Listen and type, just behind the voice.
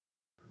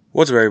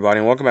What's up, everybody,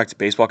 and welcome back to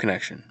Baseball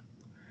Connection.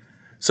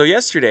 So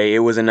yesterday, it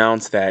was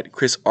announced that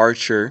Chris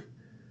Archer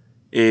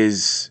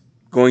is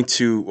going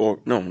to, or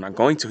no, not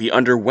going to, he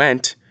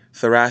underwent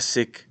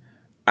thoracic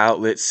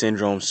outlet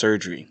syndrome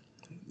surgery.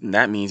 And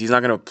that means he's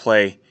not going to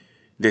play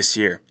this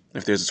year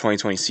if there's a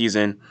 2020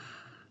 season.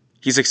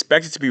 He's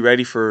expected to be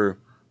ready for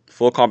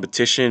full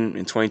competition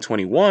in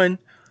 2021.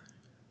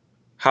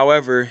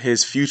 However,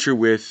 his future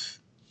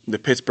with the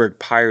Pittsburgh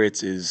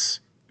Pirates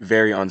is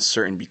very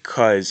uncertain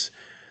because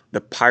the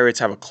Pirates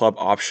have a club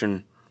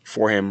option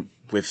for him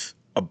with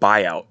a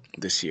buyout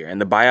this year. And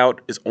the buyout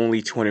is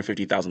only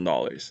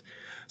 $250,000.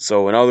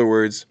 So, in other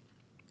words,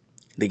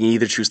 they can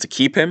either choose to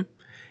keep him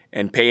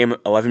and pay him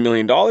 $11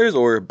 million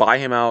or buy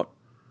him out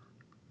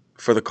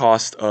for the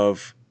cost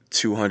of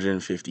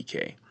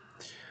 $250K.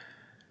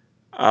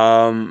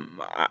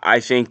 I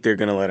think they're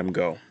going to let him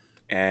go.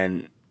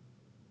 And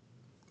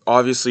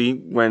obviously,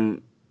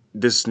 when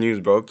this news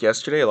broke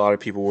yesterday, a lot of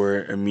people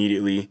were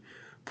immediately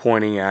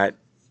pointing at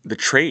the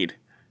trade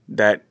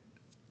that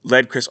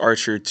led Chris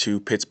Archer to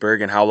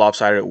Pittsburgh and how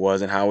lopsided it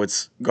was and how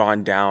it's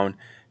gone down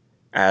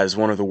as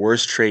one of the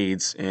worst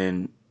trades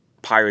in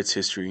Pirates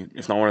history,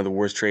 if not one of the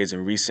worst trades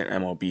in recent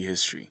MLB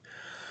history.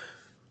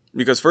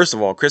 Because first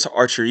of all, Chris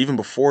Archer, even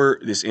before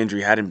this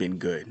injury, hadn't been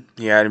good.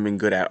 He hadn't been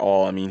good at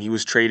all. I mean, he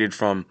was traded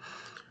from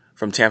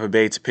Tampa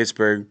Bay to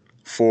Pittsburgh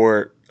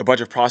for a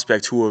bunch of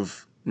prospects who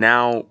have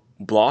now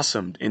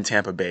blossomed in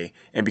Tampa Bay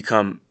and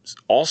become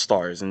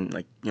all-stars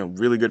and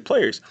really good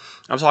players.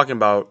 I'm talking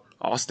about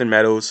Austin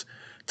Meadows,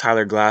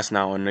 Tyler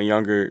Glasnow, and a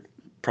younger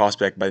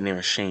prospect by the name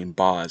of Shane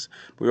Baz.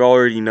 We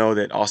already know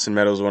that Austin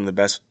Meadows is one of the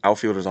best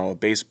outfielders in all of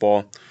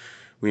baseball.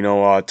 We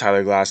know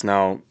Tyler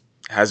Glasnow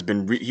has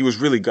been he was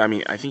really good. I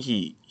mean, I think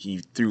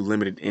he threw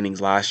limited innings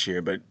last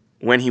year, but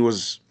when he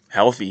was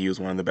healthy, he was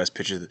one of the best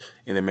pitchers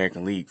in the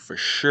American League for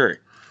sure.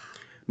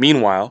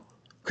 Meanwhile,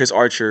 Chris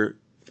Archer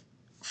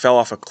fell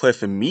off a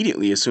cliff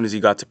immediately as soon as he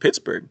got to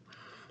Pittsburgh.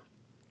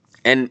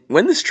 And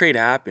when this trade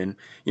happened,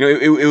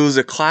 it was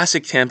a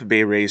classic Tampa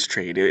Bay Rays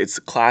trade. It's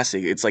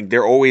classic. It's like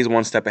they're always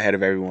one step ahead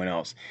of everyone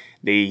else.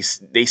 They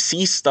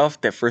see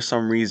stuff that for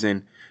some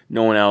reason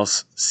no one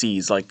else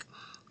sees. Like,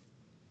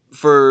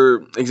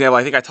 for example,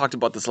 I think I talked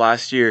about this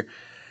last year.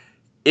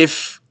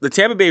 If the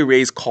Tampa Bay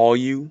Rays call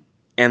you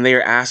and they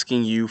are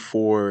asking you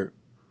for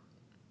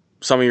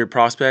some of your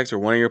prospects or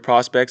one of your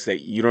prospects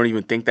that you don't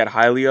even think that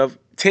highly of,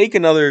 take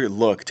another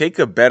look. Take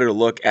a better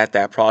look at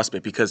that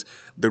prospect because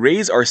the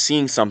Rays are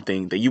seeing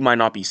something that you might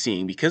not be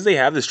seeing because they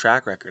have this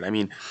track record. I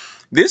mean,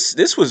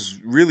 this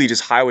was really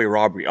just highway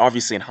robbery,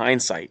 obviously in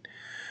hindsight.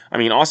 I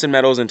mean, Austin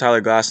Meadows and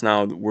Tyler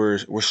Glasnow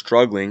were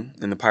struggling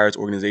in the Pirates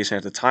organization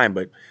at the time,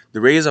 but the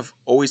Rays have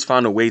always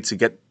found a way to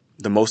get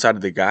the most out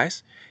of their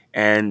guys,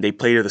 and they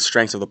play to the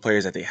strengths of the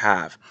players that they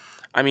have.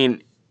 I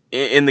mean,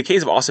 in the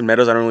case of Austin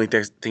Meadows, I don't really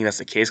think that's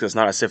the case because it's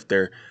not as if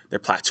they're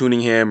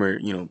platooning him or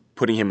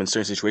putting him in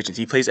certain situations.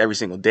 He plays every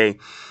single day.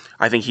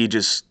 I think he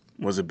just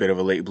was a bit of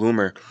a late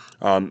bloomer.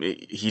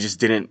 He just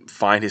didn't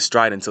find his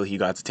stride until he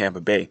got to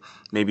Tampa Bay.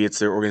 Maybe it's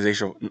their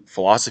organizational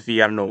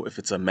philosophy. I don't know if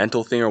it's a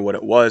mental thing or what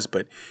it was,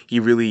 but he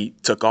really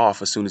took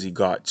off as soon as he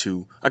got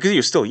to, because he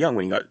was still young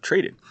when he got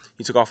traded.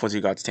 He took off once he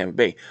got to Tampa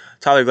Bay.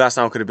 Tyler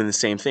Glasnow could have been the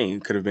same thing.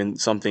 It could have been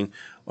something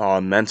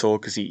mental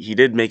because he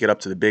did make it up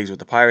to the bigs with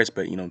the Pirates,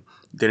 but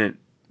didn't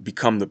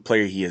become the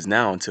player he is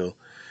now until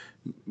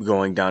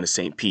going down to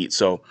St. Pete.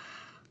 So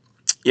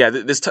yeah,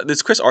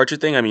 this Chris Archer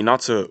thing, I mean,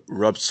 not to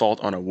rub salt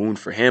on a wound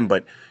for him,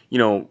 but,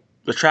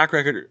 the track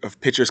record of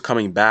pitchers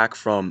coming back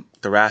from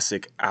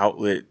thoracic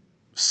outlet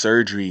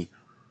surgery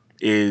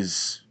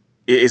is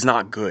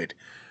not good.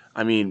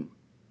 I mean,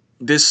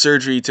 this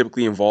surgery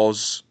typically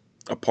involves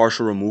a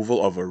partial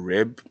removal of a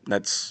rib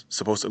that's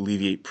supposed to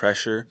alleviate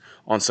pressure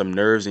on some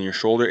nerves in your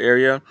shoulder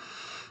area.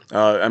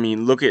 I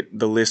mean, look at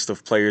the list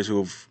of players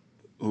who've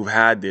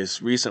had this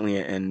recently,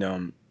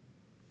 and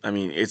I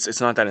mean,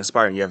 it's not that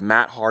inspiring. You have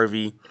Matt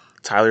Harvey,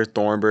 Tyler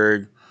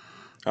Thornburg,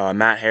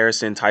 Matt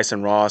Harrison,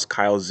 Tyson Ross,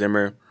 Kyle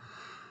Zimmer.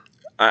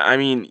 I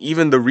mean,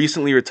 even the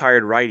recently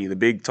retired righty, the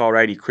big tall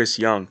righty Chris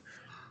Young,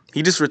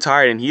 he just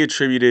retired and he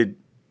attributed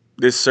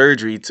this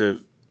surgery to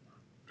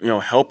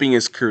helping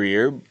his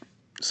career.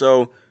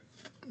 So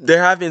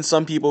there have been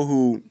some people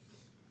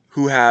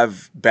who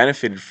have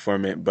benefited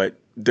from it, but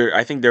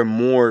I think there are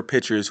more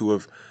pitchers who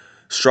have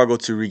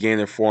struggled to regain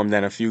their form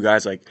than a few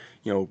guys like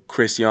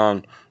Chris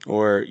Young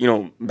or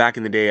back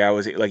in the day I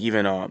was like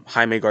even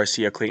Jaime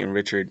Garcia, Clayton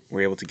Richard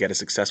were able to get it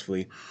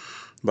successfully,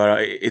 but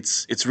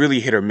it's really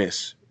hit or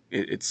miss.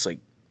 It's like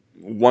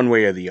one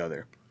way or the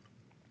other.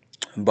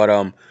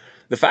 But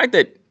the fact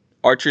that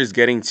Archer is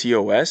getting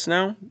TOS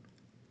now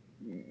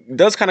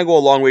does kind of go a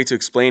long way to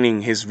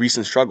explaining his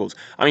recent struggles.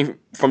 I mean,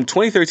 from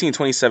 2013 to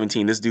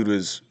 2017, this dude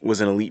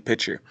was an elite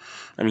pitcher.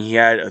 I mean, he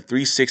had a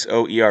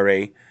 3.60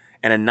 ERA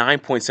and a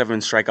 9.7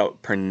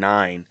 strikeout per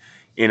nine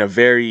in a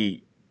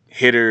very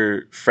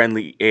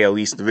hitter-friendly AL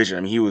East division.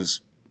 I mean, he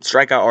was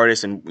strikeout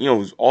artist and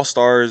was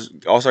all-star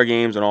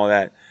games and all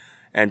that,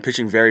 and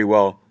pitching very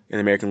well in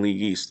the American League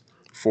East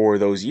for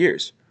those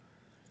years.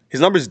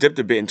 His numbers dipped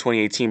a bit in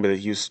 2018, but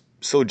he was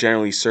still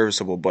generally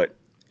serviceable. But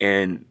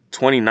in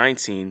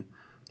 2019,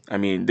 I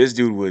mean, this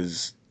dude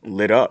was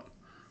lit up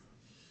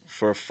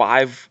for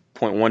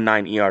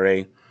 5.19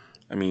 ERA.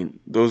 I mean,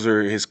 those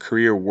are his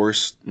career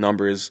worst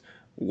numbers.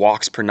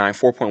 Walks per nine,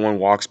 4.1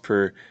 walks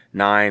per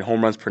nine,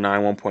 home runs per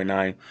nine,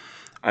 1.9.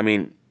 I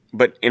mean,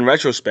 but in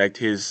retrospect,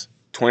 his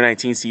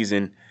 2019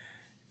 season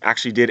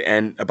actually did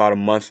end about a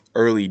month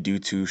early due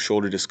to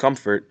shoulder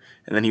discomfort,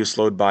 and then he was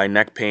slowed by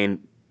neck pain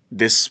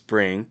this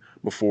spring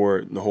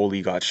before the whole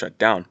league got shut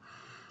down.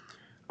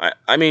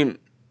 I mean,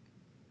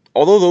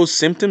 although those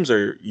symptoms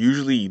are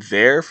usually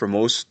there for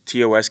most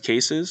TOS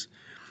cases,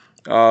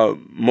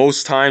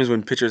 most times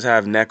when pitchers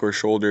have neck or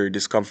shoulder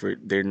discomfort,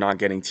 they're not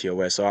getting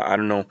TOS. So I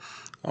don't know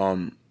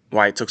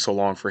why it took so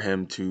long for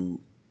him to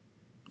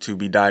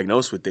be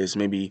diagnosed with this.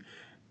 Maybe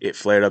it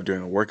flared up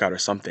during a workout or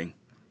something.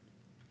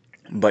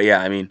 But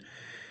yeah, I mean,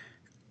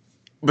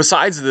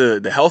 besides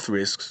the health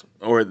risks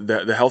or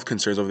the health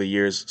concerns over the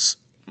years,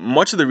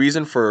 much of the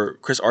reason for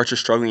Chris Archer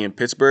struggling in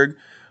Pittsburgh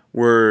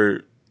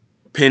were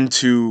pinned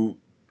to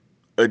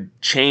a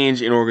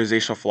change in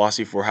organizational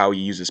philosophy for how he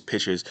uses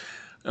pitches.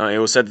 It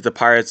was said that the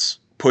Pirates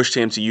pushed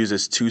him to use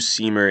his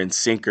two-seamer and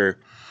sinker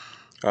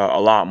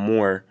a lot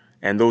more,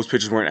 and those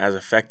pitches weren't as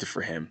effective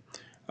for him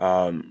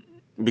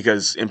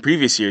because in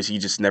previous years he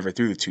just never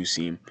threw the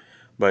two-seam.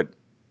 But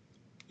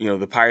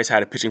the Pirates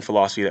had a pitching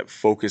philosophy that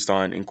focused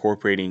on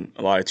incorporating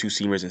a lot of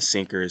two-seamers and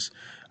sinkers,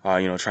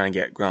 trying to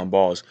get ground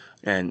balls.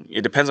 And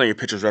it depends on your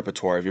pitcher's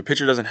repertoire. If your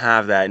pitcher doesn't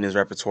have that in his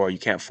repertoire, you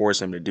can't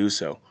force him to do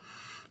so.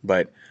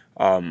 But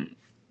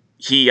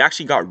he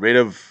actually got rid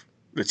of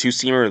the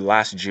two-seamer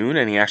last June,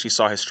 and he actually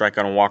saw his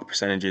strikeout and walk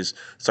percentages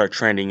start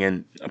trending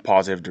in a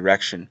positive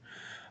direction.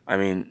 I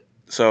mean,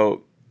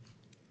 so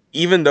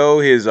even though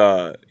his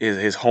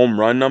home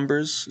run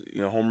numbers,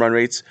 home run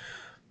rates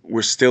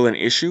were still an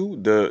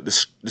issue,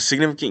 the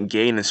significant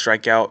gain in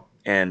strikeout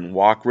and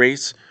walk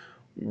rates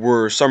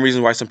were some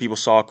reasons why some people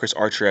saw Chris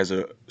Archer as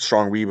a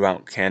strong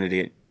rebound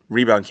candidate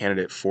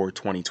for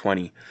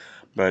 2020.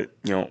 But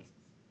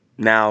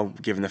now,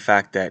 given the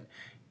fact that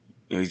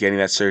he's getting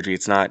that surgery,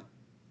 it's not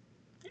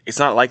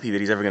likely that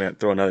he's ever going to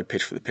throw another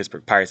pitch for the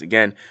Pittsburgh Pirates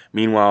again.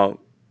 Meanwhile,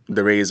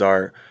 the Rays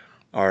are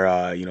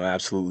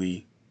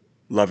absolutely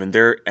loving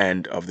their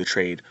end of the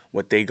trade,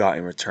 what they got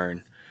in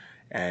return,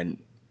 and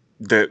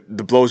the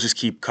blows just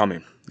keep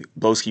coming. The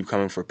blows keep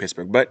coming for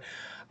Pittsburgh. But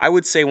I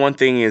would say one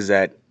thing is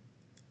that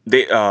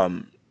they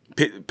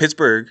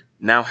Pittsburgh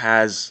now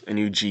has a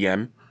new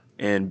GM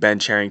in Ben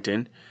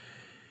Cherington,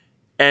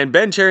 and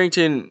Ben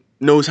Cherington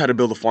knows how to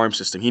build a farm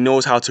system. He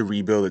knows how to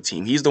rebuild a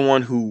team. He's the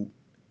one who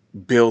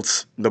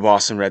built the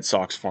Boston Red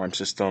Sox farm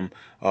system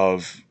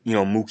of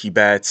Mookie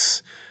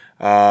Betts,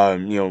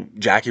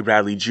 Jackie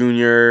Bradley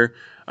Jr.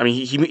 I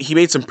mean, he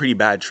made some pretty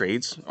bad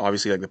trades,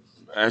 obviously, like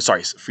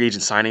free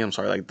agent signing. I'm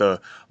sorry, like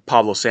the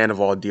Pablo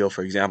Sandoval deal,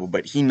 for example.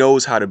 But he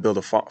knows how to build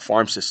a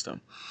farm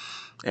system,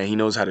 and he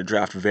knows how to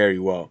draft very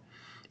well.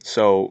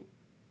 So,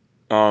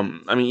 I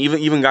mean,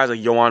 even guys like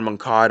Yoan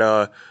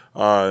Moncada,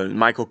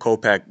 Michael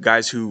Kopech,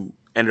 guys who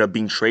ended up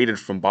being traded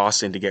from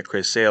Boston to get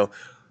Chris Sale,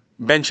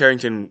 Ben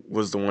Cherington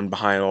was the one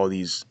behind all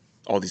these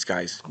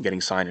guys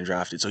getting signed and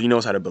drafted. So he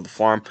knows how to build a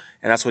farm,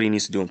 and that's what he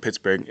needs to do in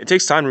Pittsburgh. It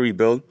takes time to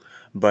rebuild,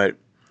 but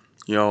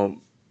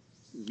you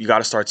got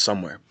to start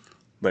somewhere.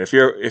 But if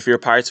you're a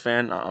Pirates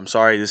fan, I'm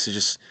sorry, this is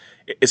just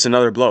it's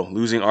another blow.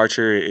 Losing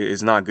Archer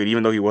is not good,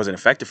 even though he wasn't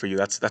effective for you.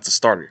 That's a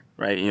starter,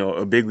 right?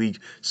 A big league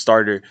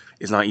starter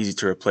is not easy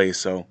to replace.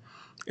 So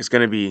it's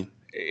gonna be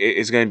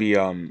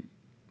another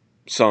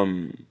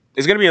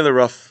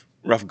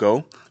rough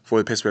go for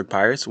the Pittsburgh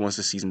Pirates once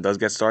the season does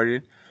get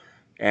started,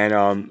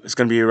 and it's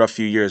gonna be a rough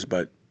few years.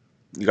 But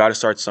you got to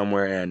start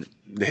somewhere, and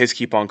the hits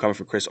keep on coming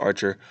for Chris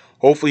Archer.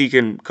 Hopefully, he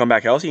can come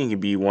back healthy and can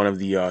be one of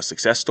the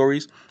success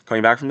stories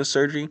coming back from the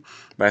surgery.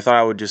 But I thought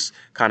I would just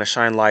kind of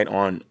shine light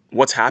on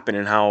what's happened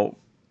and how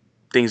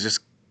things just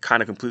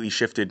kind of completely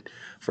shifted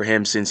for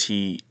him since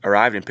he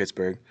arrived in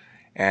Pittsburgh,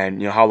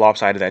 and how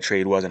lopsided that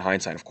trade was in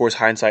hindsight. Of course,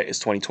 hindsight is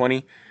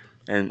 2020,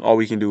 and all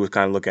we can do is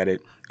kind of look at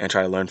it and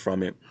try to learn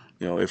from it.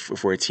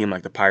 If we're a team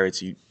like the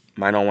Pirates, you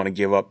might not want to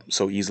give up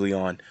so easily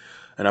on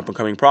an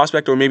up-and-coming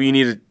prospect, or maybe you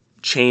need to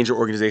change your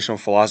organizational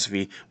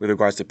philosophy with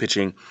regards to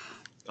pitching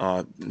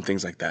and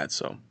things like that.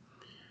 So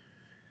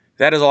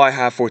that is all I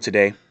have for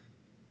today.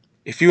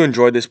 If you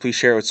enjoyed this, please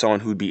share it with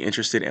someone who'd be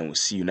interested, and we'll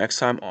see you next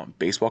time on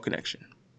Baseball Connection.